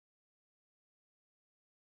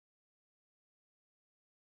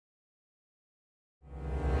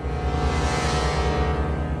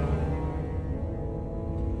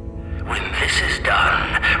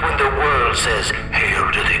world says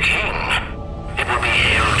hail to the king, it will be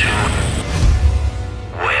hail to...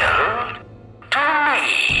 well, to me.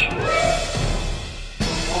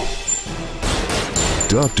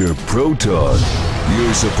 Dr. Proton,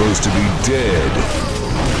 you're supposed to be dead.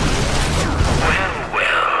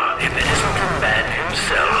 Well, if it isn't the man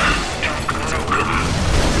himself, Duke Nukem.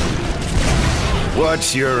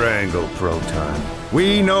 What's your angle, Proton?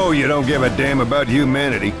 We know you don't give a damn about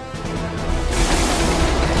humanity.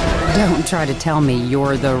 Don't try to tell me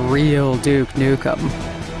you're the real Duke Nukem.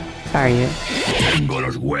 Are you? Tengo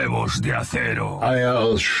los huevos de acero. I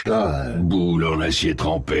aus Stahl. Boule en acier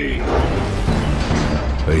trempé.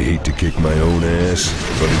 I hate to kick my own ass,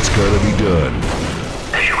 but it's gotta be done.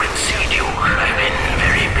 As you can see, Duke, I've been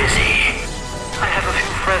very busy. I have a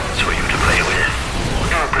few friends for you to play with.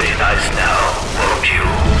 You'll play nice now, won't you?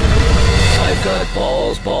 I've got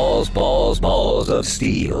balls of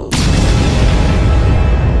steel.